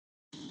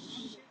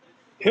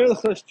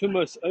Hilchos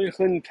Tumas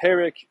Eichen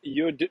Perik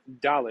Yud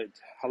Dalid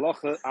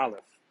Halacha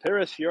Aleph.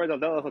 Peres Yod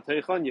Aldel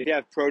Teichon. You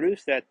have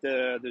produce that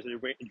there's a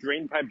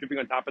drain pipe dripping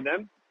on top of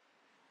them,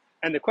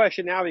 and the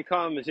question now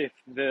becomes: if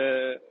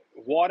the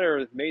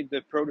water made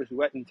the produce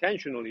wet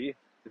intentionally,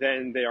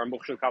 then they are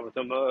Mukshel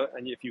Kavatuma,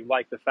 and if you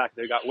like the fact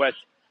they got wet,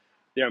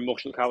 they are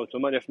Mukshel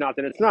Kavatuma. And if not,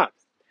 then it's not.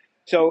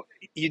 So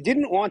you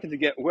didn't want it to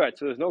get wet,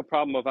 so there's no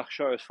problem of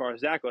achshar as far as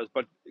that goes,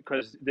 but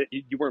because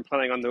you weren't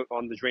planning on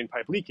the drain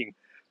pipe leaking.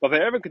 But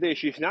wherever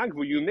kadesh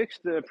yishnagvu, you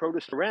mixed the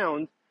produce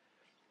around,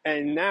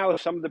 and now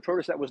some of the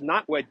produce that was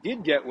not wet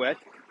did get wet.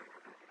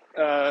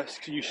 So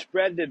you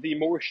spread the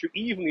moisture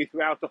evenly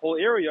throughout the whole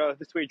area.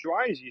 This way, it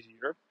dries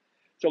easier.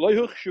 So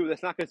loyhuchshu,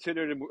 that's not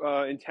considered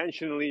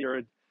intentionally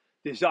or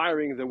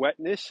desiring the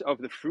wetness of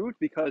the fruit,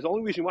 because the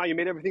only reason why you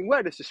made everything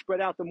wet is to spread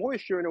out the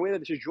moisture in a way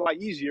that it should dry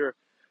easier.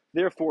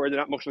 Therefore, they're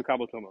not moshel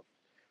kabel tuma.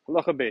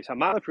 Halacha beis.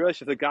 Hamal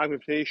prius if the guy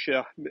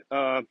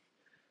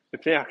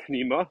if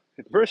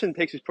the person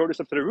takes his produce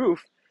up to the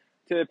roof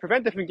to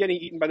prevent it from getting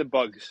eaten by the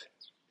bugs.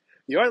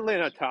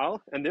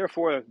 And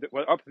therefore,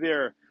 up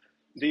there,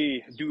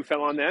 the dew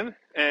fell on them,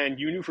 and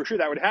you knew for sure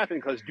that would happen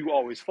because dew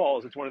always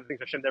falls. It's one of the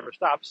things Hashem never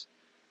stops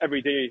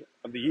every day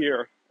of the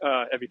year,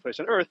 every place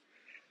on earth.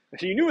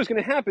 So you knew it was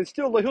going to happen.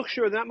 Still, they're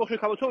not moshel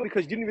kabel tuma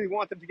because you didn't really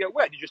want them to get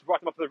wet. You just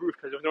brought them up to the roof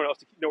because there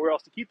was nowhere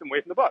else to keep them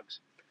away from the bugs.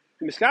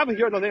 However,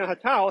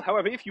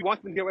 if you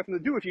want them to get away from the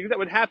dew, if you knew that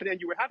would happen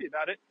and you were happy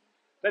about it,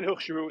 then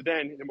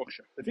then the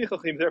muksha.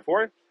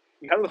 Therefore,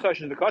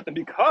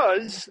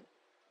 because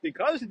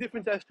the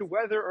difference as to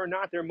whether or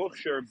not they're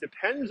muksha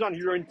depends on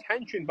your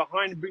intention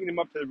behind bringing them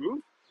up to the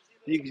roof.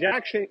 The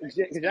exact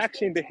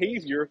same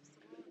behavior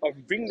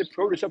of bringing the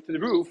produce up to the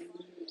roof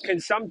can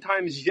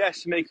sometimes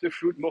make the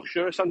fruit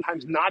muksha,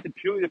 sometimes not. It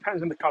purely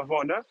depends on the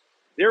kavana.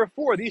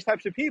 Therefore, these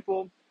types of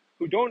people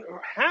who don't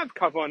have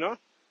kavana,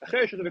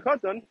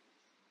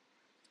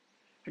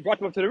 he brought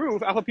them up to the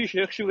roof,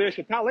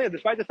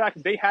 despite the fact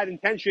that they had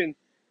intention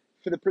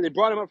they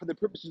brought them up for the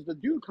purposes of the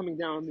dew coming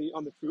down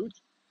on the fruit.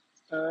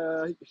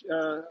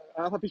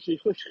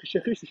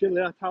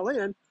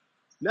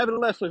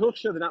 Nevertheless, they're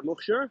not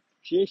muksher.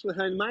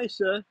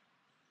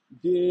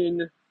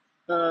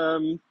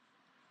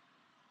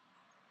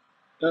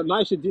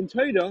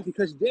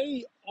 Because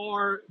they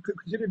are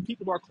considered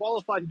people who are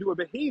qualified to do a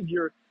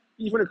behavior,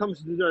 even when it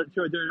comes to their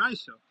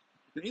isa.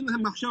 When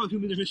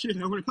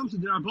it comes to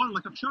their abon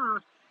like akshara,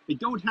 they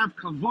don't have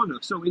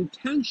kavana. So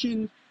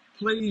intention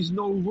plays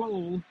no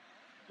role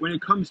when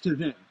it comes to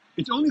them.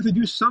 It's only if they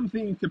do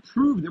something to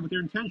prove that what their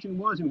intention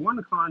was in one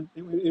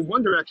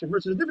direction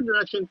versus a different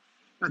direction,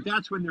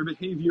 that's when their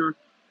behavior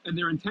and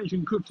their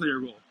intention could play a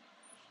role.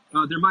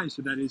 Their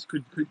ma'isa, that is,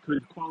 could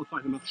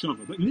qualify the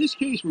machshava. But in this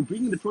case, we're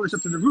bringing the produce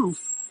up to the roof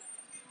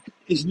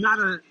is not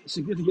a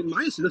significant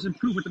ma'isa. It doesn't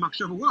prove what the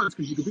machshava was,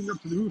 because you could bring it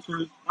up to the roof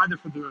either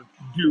for the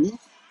dew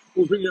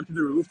or bring it up to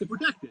the roof to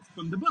protect it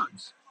from the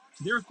bugs.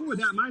 Therefore,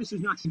 that ma'isa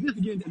is not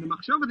significant, and the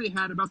machshava they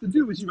had about the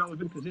dew is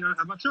irrelevant because they don't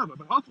have machshava.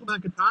 But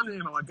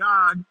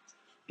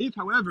if,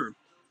 however,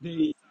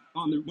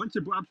 once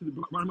they brought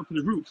them up to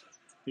the roof,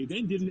 they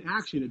then did an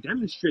action that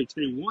demonstrates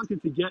they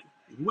wanted to get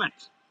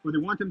wet, or they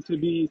want them to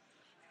be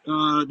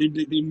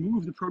they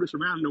move the produce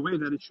around in a way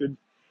that it should,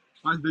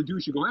 the dew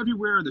should go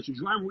everywhere, that should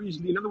dry more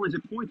easily. In other words, the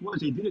point was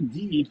they did a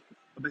deed,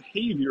 a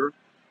behavior,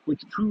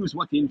 which proves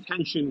what the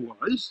intention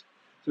was.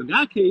 So in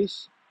that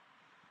case,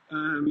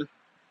 because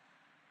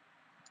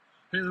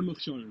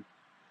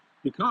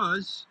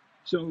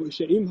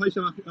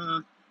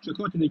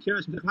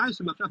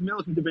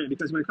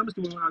when it comes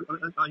to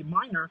a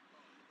minor,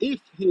 if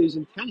his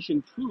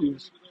intention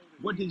proves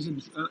what his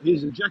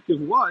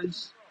objective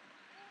was,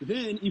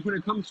 then if when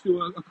it comes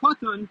to a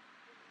katan,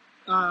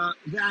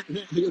 that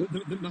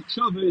the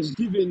machshava is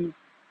given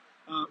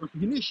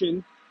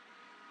recognition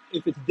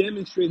if it's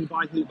demonstrated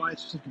by a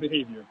specific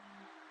behavior.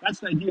 That's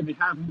the idea they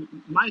have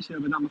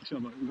ma'aseh but not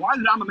machshava. Why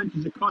the Rama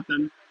mentions a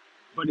katan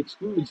but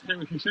excludes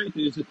cheresh and sheita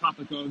is a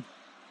topic of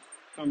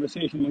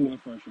conversation among the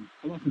Mepharshim.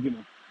 Allah forgive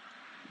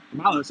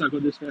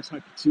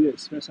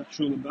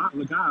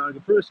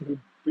the person who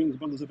brings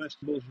bundles of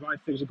vegetables,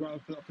 dried things, up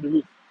to the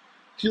roof.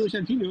 They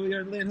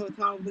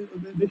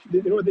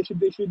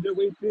should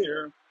wait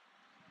there.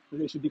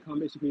 They should become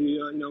basically,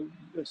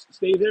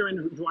 stay there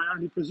and dry out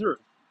and be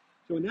preserved.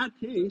 So in that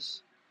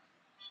case,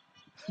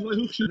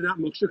 not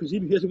muksha, because he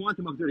doesn't want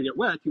them up there to get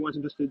wet. He wants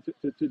them just to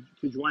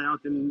dry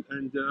out and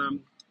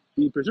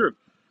be preserved.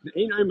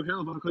 We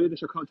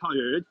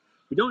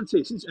don't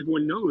say, since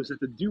everyone knows that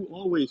the dew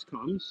always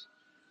comes,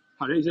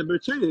 it's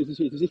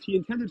as if he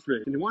intended for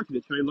it and he wanted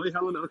it,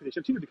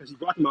 because he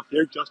brought them up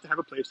there just to have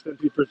a place for them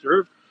to be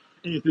preserved.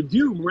 And if the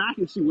dew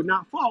miraculously would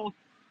not fall,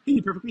 he'd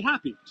be perfectly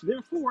happy. So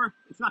therefore,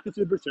 it's not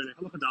considered b'tzerneh.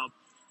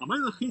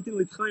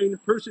 A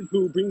person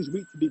who brings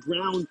wheat to be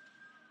ground,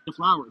 the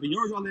flour, the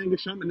yard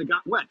and it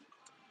got wet.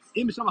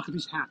 If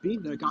he's happy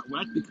that it got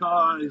wet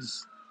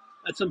because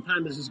that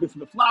sometimes this is good for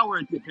the flour,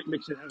 it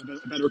makes it have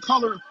a better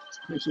color,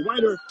 makes it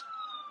whiter.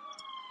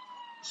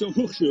 So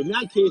muksher, in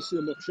that case,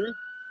 the muksher,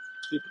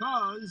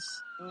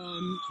 because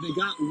they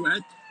got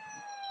wet,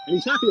 and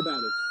he's happy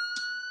about it.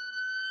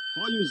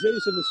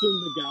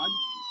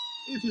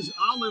 If his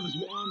olives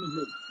were on the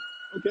roof,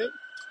 okay,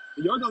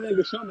 the Yordan and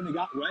Gesham and they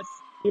got wet.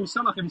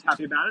 Himself, if he's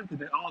happy about it, because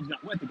the olives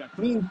got wet, they got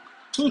cleaned.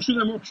 Donkey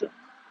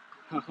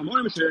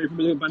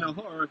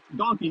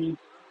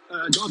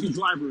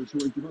drivers who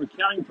were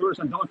carrying tourists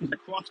on donkeys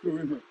across the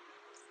river.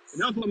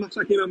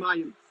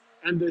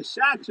 And the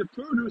sacks of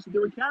produce that they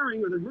were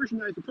carrying, or the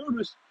merchandise, the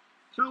produce,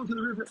 fell into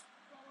the river.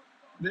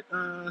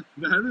 The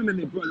Harim and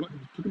they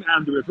took them out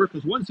of the river,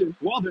 because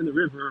while they're in the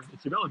river,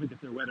 it's irrelevant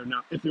if they're wet or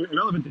not. It's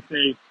irrelevant if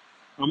they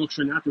are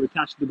muksher not, they're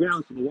attached to the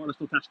ground, so the water's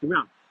still attached to the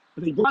ground.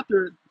 But they brought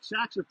their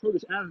sacks of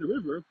produce out of the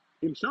river.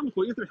 If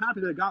they're happy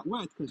that it got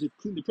wet because it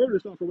cleaned the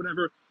produce off or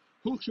whatever,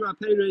 hukshu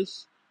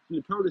aperes, and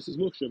the produce is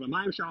muksher. But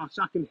mayim shal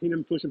sakin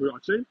hinam tushim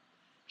b'ratzin.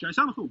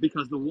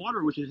 Because the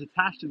water which is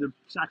attached to the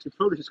sacks of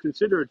produce is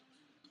considered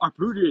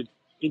uprooted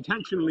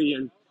intentionally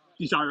and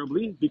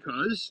desirably,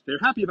 because they're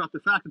happy about the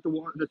fact that the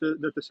water that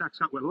the sacks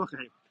got wet.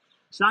 They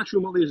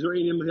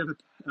have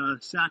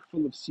a sack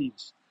full of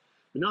seeds.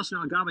 And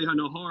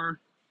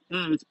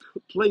it's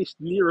placed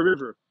near a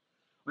river,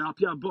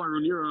 or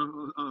near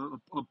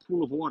a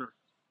pool of water,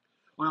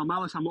 or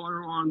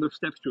on the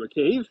steps to a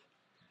cave.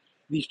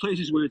 These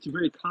places where it's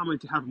very common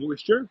to have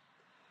moisture.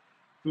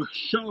 The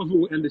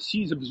shavu and the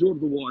seeds absorb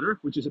the water,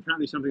 which is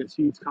apparently something that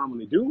seeds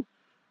commonly do.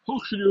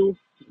 Hochshudu,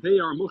 they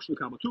are moshlu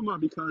kabatuma,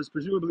 because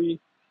presumably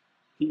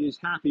he is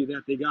happy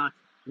that they got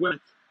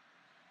wet.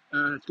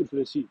 It's good for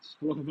the seeds.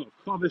 A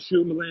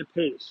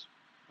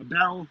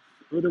barrel,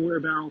 earthenware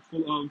barrel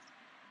full of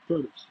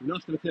produce.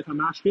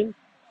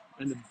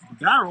 And the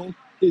barrel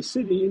is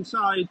sitting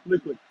inside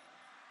liquid.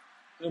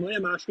 Or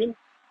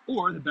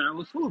the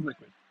barrel is full of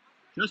liquid.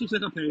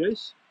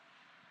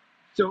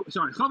 So,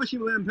 sorry, either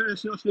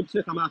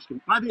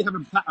you have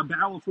a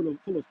barrel full of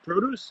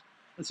produce,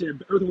 let's say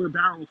an earthenware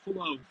barrel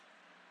full of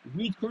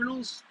wheat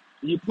kernels,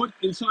 and you put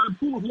inside a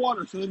pool of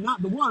water, so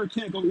that the water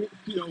can't go,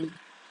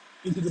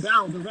 into the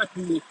barrel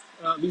directly,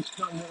 at least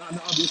not in an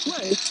obvious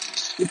way,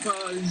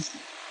 because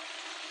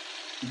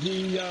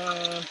the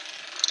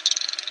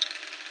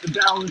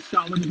barrel is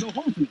solid, there's no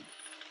holes in it.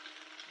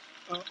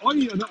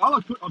 The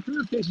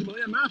alternative cases,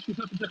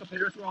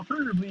 or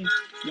alternatively,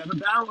 you have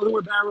an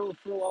earthenware barrel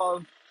full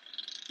of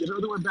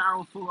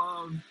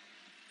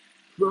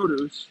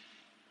produce,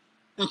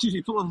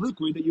 full of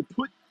liquid that you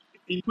put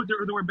the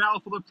earthenware barrel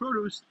full of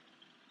produce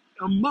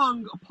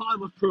among a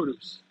pile of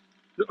produce.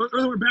 The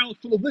earthenware barrel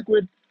full of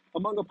liquid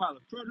among a pile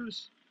of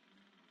produce.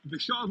 The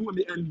shavu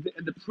and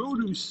the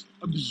produce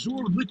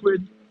absorbed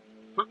liquid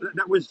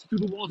that was through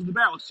the walls of the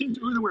barrel. Since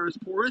earthenware is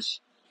porous,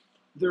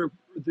 the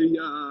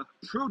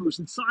produce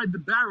inside the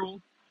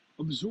barrel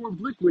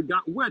absorbed liquid,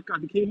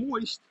 became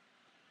moist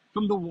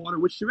from the water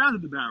which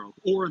surrounded the barrel,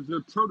 or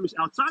the produce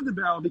outside the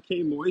barrel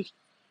became moist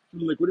from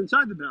the liquid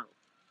inside the barrel.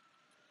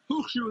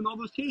 Hukshu, in all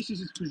those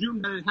cases, it's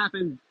presumed that it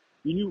happened,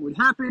 you knew it would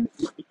happen,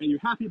 and you're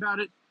happy about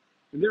it,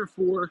 and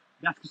therefore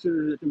that's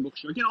considered a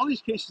mukshu. Again, all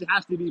these cases, it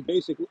has to be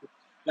basic,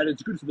 that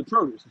it's good for the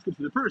produce, it's good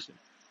for the person.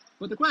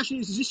 But the question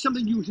is this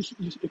something you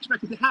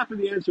expect it to happen?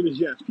 The answer is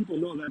yes. People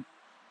know that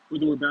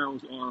earthenware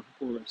barrels are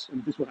porous,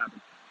 and this will happen.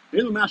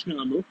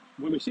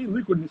 When we say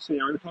liquid in this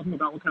scenario, we're talking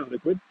about what kind of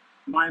liquid?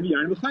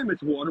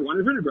 It's water, wine,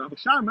 and vinegar.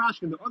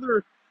 The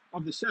other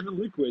of the 7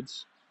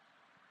 liquids,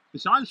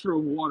 besides for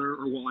water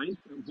or wine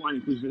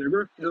includes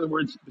vinegar. In other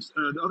words,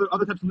 the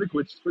other types of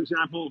liquids, for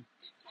example,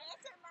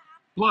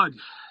 blood,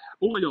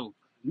 oil,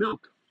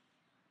 milk,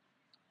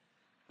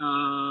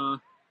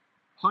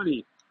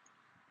 honey,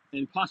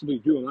 and possibly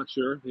dew. I'm not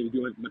sure. Maybe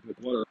dew might be like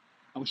water.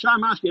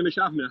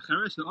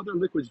 The other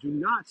liquids do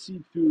not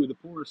seep through the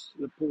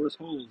porous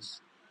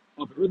holes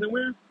of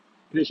earthenware.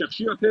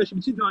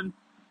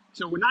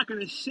 So we're not going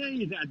to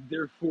say that,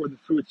 therefore, the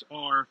fruits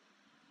are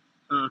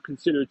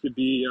considered to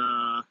be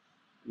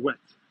wet,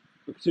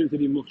 or considered to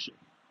be muksher.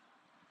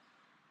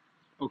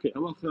 Okay,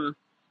 halacha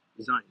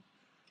zayin.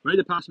 Right,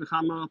 the pas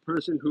mechama,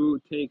 person who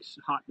takes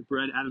hot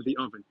bread out of the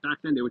oven. Back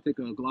then, they would take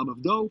a glob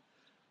of dough,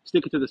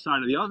 stick it to the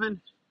side of the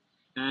oven,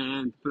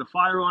 and put a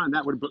fire on, and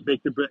that would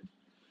bake the bread.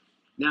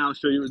 Now,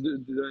 so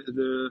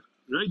the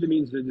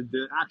means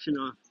the action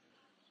of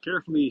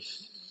carefully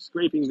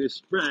scraping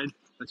this bread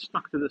that's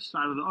stuck to the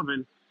side of the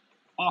oven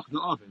off the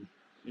oven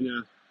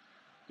in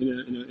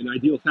an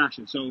ideal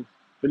fashion. So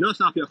the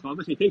nosaf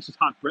yachavis, he takes his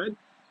hot bread,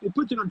 he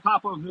puts it on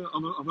top of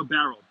a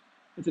barrel.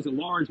 This is a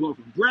large loaf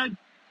of bread.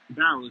 The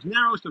barrel is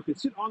narrow, so it can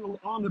sit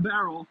on the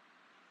barrel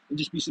and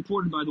just be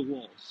supported by the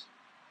walls.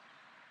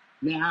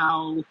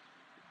 Now,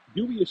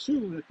 do we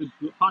assume that the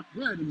hot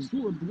bread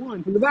absorbed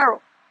wine from the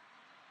barrel?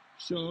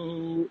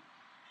 So,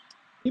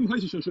 if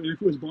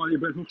it was barley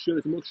bread,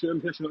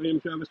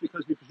 it's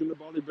because we presume the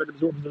barley bread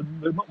absorbs the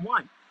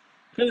wine.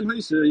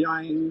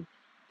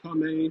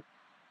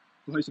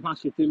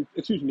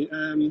 Excuse me.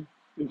 Again,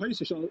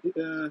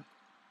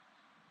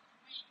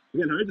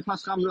 if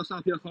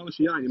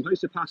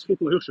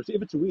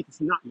it's wheat,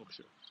 it's not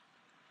muksher,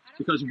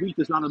 because wheat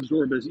does not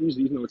absorb as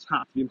easily, even though it's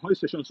hot. If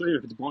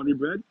it's barley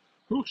bread,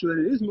 then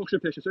it is muksher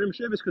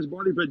pesha. Because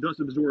barley bread does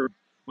absorb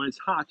when it's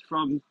hot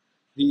from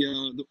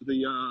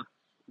the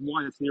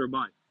wine that's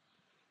nearby.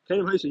 In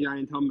other words,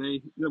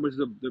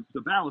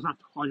 the barrel is not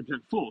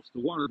 100% full.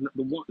 So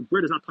the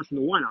bread is not touching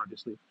the wine,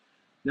 obviously.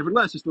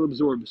 Nevertheless, it still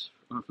absorbs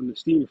from the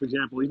steam, for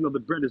example, even though the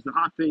bread is the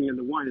hot thing and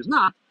the wine is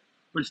not,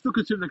 but it's still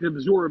considered like it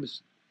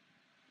absorbs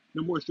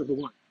the moisture of the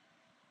wine.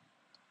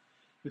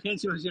 We can't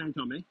see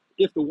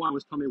if the wine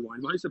was tummy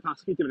wine. And it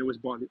was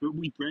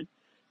wheat bread.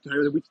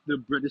 The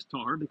bread is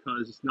tar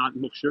because it's not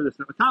mukshir, that's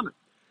not a common.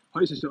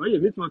 If,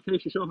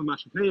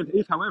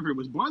 however, it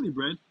was barley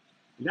bread,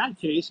 in that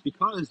case,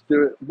 because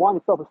the wine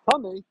itself is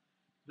tummy,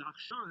 the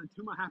achshar and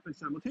tuma happen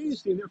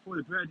simultaneously, and therefore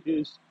the bread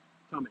is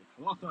tummy.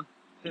 Halacha,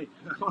 hey,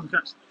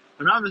 test.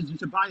 And rather than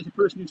to buy a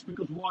person who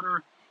sprinkles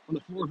water on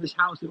the floor of his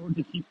house in order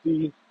to keep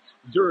the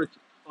dirt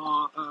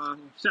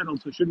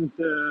settled, so it shouldn't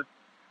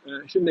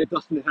make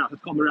dust in the house.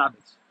 It's called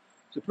merabbits.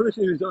 So a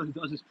person who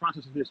does this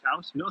process in his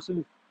house, and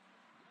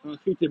then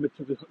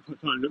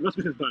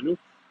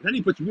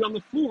he puts wheat on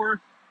the floor,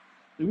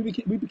 and we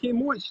became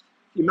moist.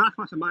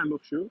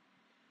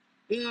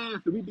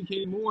 If the wheat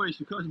became moist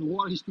because of the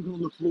water he sprinkled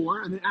on the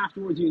floor, and then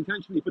afterwards he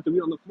intentionally put the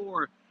wheat on the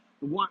floor,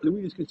 the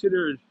wheat is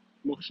considered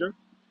moksher.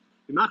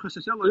 If,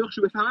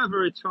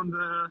 however, it's from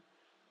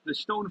the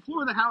stone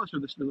floor of the house or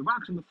the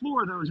rocks on the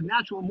floor, there was a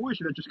natural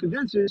moisture that just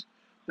condenses,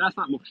 that's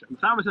not moksher.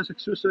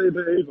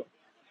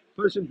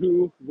 Person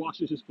who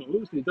washes his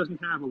clothes and he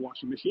doesn't have a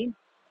washing machine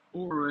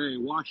or a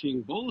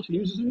washing bowl, so he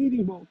uses a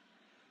kneading bowl.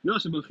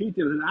 And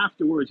then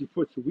afterwards he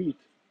puts wheat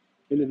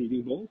in the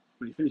kneading bowl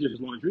when he finishes his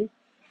laundry.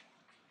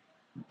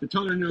 The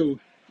toner knew,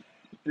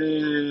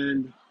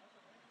 and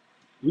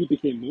wheat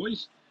became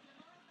moist.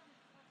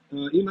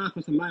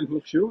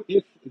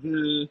 If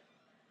the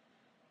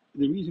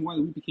reason why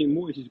the wheat became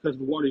moist is because of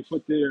the water he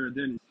put there,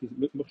 then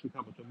it's mokshu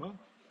kavatoma.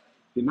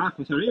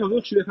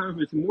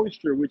 However, it's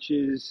moisture which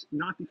is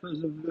not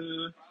because of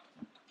the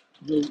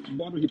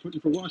water he put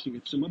in for washing.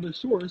 It's some other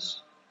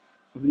source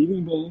of the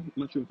kneading bowl. I'm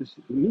not sure what this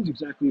means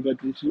exactly,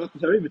 but if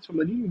it's from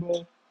the kneading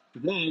bowl,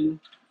 then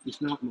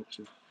it's not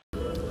mokshu.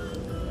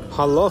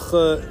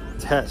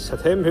 Halacha test. A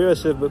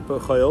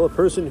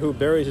person who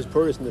buries his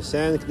produce in the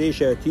sand, so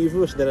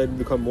that it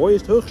become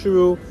moist.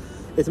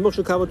 It's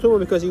mokshu kavatuma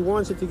because he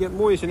wants it to get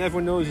moist, and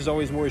everyone knows there's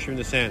always moisture in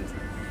the sand.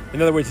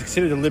 In other words, it's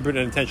considered deliberate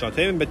and intentional.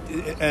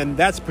 And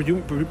that's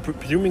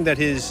presuming that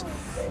he's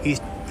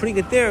putting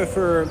it there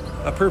for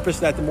a purpose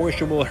that the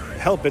moisture will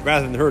help it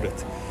rather than hurt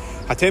it.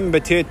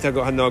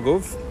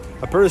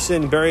 A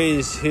person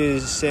buries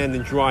his sand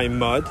in dry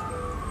mud.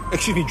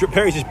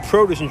 Buries his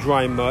produce in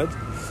dry mud.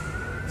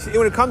 See,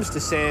 when it comes to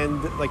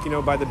sand, like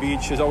by the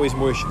beach, there's always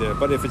moisture there.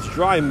 But if it's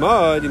dry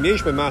mud, if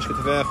it's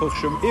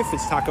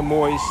taka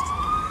moist,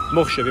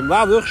 mukhshav. If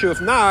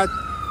not,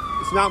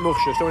 it's not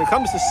mukhshav. So when it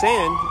comes to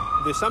sand,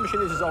 the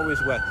assumption is it's always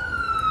wet,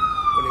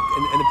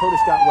 and the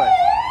produce got wet.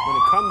 When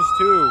it comes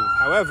to,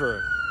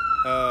 however,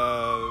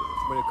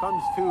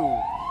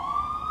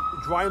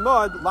 dry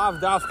mud, lav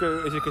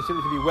dafka is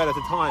considered to be wet at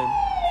the time,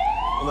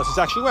 unless it's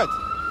actually wet.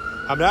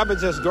 Abnabin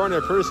says, Garner,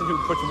 a person who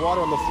puts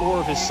water on the floor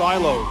of his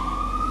silo,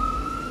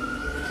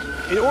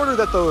 in order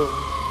that the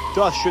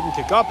dust shouldn't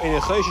kick up, he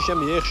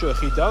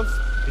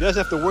doesn't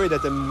have to worry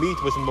that the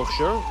meat was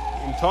mukhshar.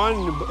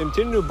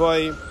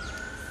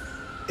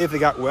 If it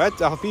got wet,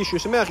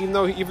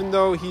 even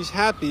though he's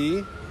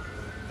happy.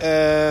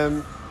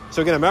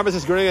 So again, Rabbi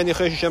says, a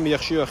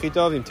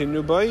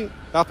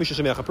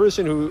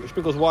person who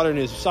sprinkles water in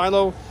his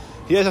silo,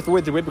 he doesn't have to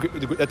wait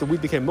that the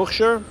wheat became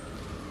mukhshar,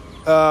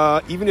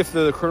 even if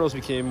the kernels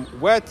became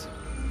wet,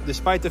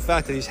 despite the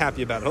fact that he's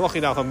happy about it. A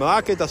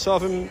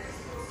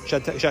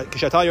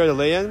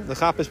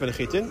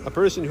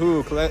person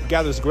who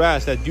gathers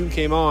grass that dew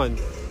came on,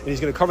 and he's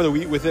going to cover the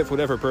wheat with it for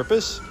whatever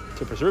purpose,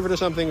 to preserve it or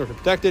something, or to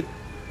protect it.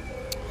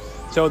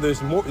 So there's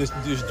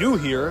dew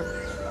here.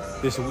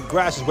 This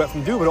grass is wet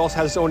from dew, but also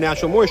has its own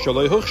natural moisture.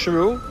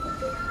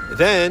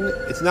 Then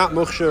it's not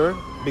mukhshar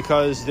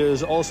because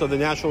there's also the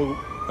natural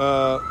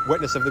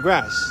wetness of the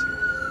grass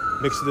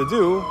mixed with the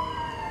dew,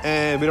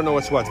 and we don't know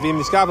what's what. If,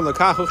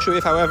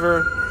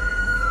 however,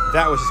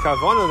 that was his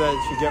kavanah that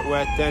it should get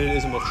wet, then it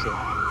is a mukhshar.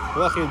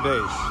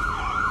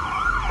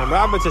 And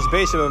Rabbi says, a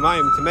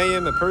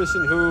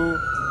person who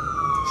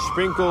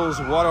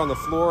sprinkles water on the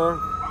floor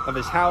of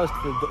his house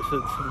so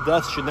the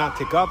dust should not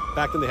kick up.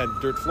 Back then they had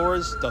dirt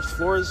floors, dust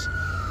floors,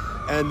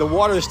 and the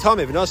water is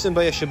tameh.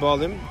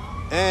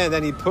 And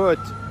then he put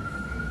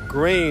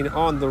grain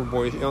on the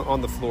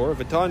floor.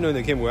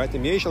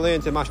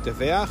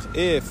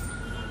 If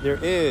there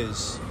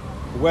is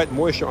wet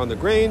moisture on the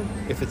grain,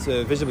 if it's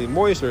visibly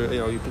moist, or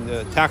you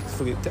can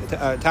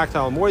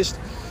tactile moist,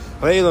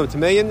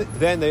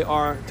 then they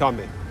are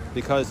tameh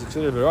because it's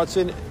considered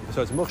beratzin,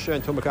 so it's mukhshar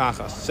and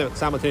tumah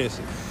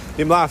simultaneously.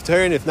 If not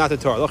the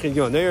tar.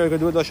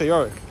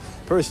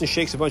 Person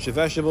shakes a bunch of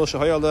vegetables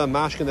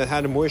that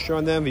had moisture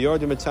on them, despite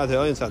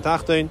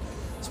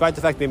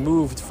the fact they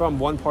moved from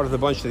one part of the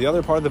bunch to the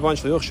other part of the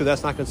bunch,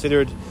 that's not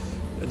considered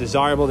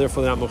desirable,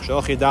 therefore they're not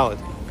mukhshar.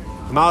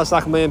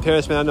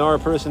 A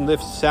person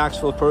lifts sacks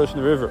full of produce in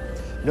the river.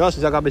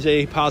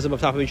 piles them on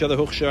top of each other.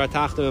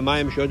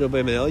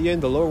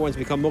 The lower ones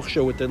become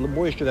muksha with the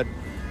moisture that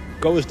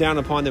goes down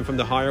upon them from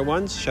the higher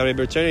ones.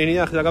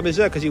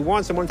 Because he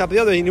wants them one on top of the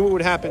other, he knew what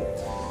would happen.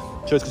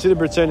 So it's considered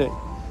bertzene.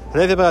 A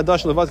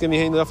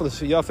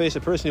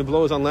person who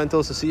blows on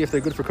lentils to see if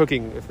they're good for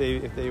cooking. If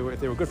they were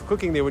good for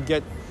cooking, they would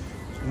get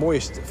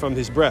moist from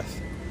his breath.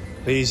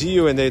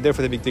 And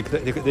therefore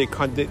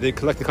they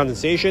collect the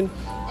condensation.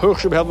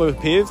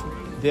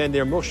 Then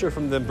they're muksha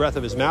from the breath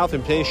of his mouth.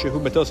 And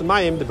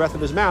the breath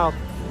of his mouth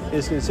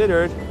is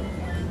considered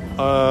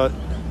a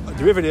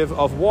derivative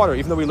of water,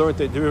 even though we learned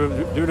that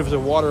derivatives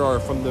of water are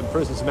from the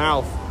person's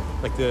mouth,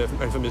 like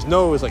from his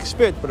nose, like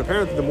spit. But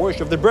apparently the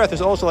moisture of the breath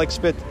is also like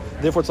spit.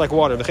 Therefore, it's like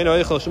water. A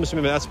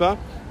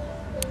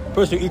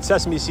person who eats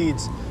sesame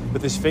seeds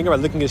with his finger, by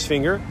licking his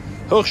finger,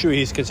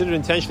 he's considered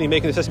intentionally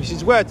making the sesame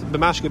seeds wet. The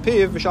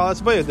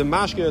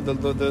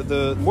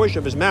moisture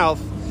of his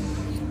mouth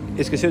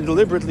is considered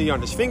deliberately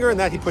on his finger, and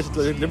that he puts it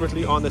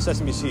deliberately on the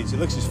sesame seeds. He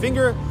licks his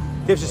finger,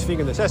 dips his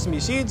finger in the sesame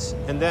seeds,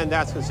 and then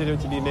that's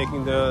considered to be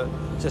making the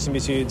sesame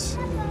seeds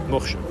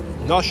moksha.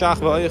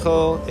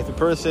 If a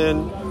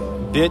person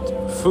bit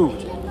food,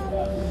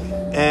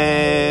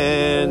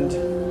 and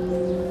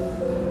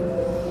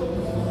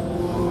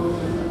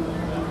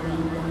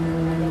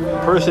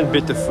person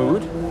bit the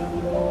food,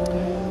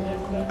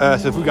 so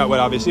the food got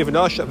wet, obviously. If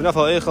enough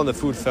on the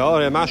food fell,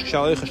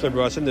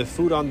 the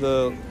food on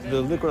the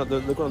liquid on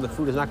the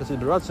food is not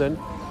considered beratzen,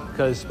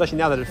 because especially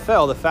now that it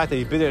fell, the fact that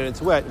you bit it and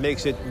it's wet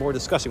makes it more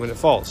disgusting when it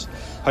falls.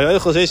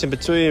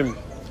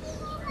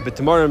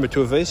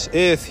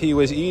 If he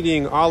was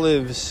eating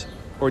olives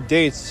or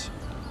dates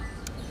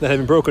that have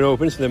been broken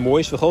open, so they're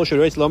moist,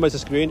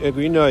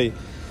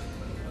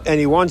 and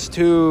he wants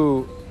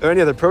to, or any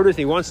other produce,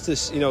 he wants to,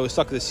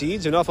 suck the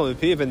seeds, and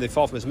they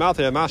fall from his mouth.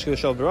 In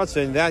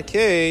that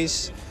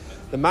case,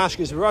 the mashke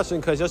is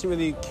beratzen because he doesn't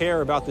really care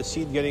about the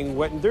seed getting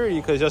wet and dirty,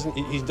 because he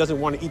doesn't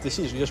want to eat the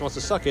seeds, he just wants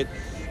to suck it,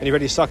 and he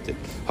already sucked it.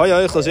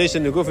 If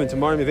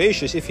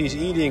he's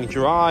eating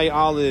dry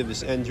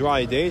olives and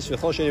dry dates, he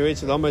doesn't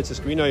want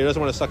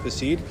to suck the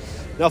seed,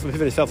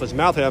 it fell from his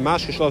mouth. In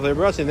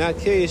that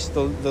case,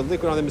 the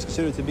liquid on them is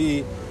considered to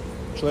be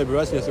shalei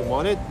beratzen. He doesn't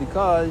want it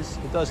because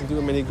it doesn't do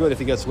him any good if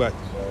he gets wet.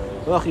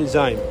 So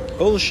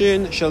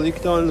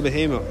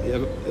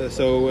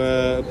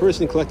a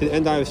person collected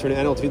endives for an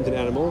animal to feed to an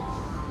animal,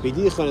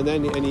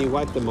 and he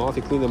wiped them off,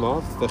 he cleaned them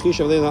off. Then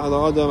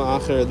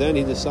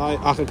he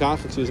decided, after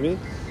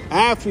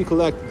he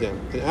collected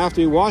them, and after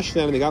he washed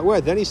them and they got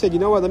wet, then he said, you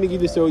know what, let me give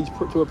this to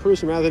a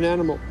person rather than an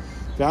animal.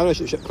 We already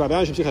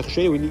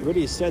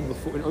said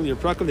before in earlier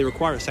prakim they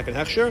require a second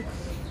hechsher,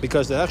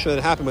 because the hechsher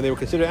that happened when they were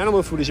considered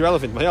animal food is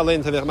irrelevant. If,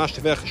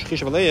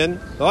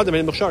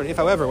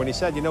 however, when he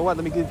said, you know what,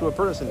 let me give it to a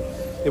person,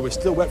 they were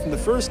still wet from the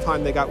first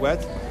time they got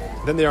wet,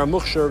 then they are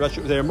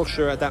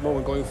muksher at that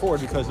moment going forward,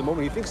 because the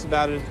moment he thinks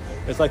about it,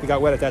 it's like they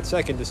got wet at that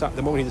second,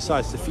 the moment he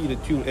decides to feed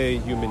it to a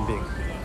human being.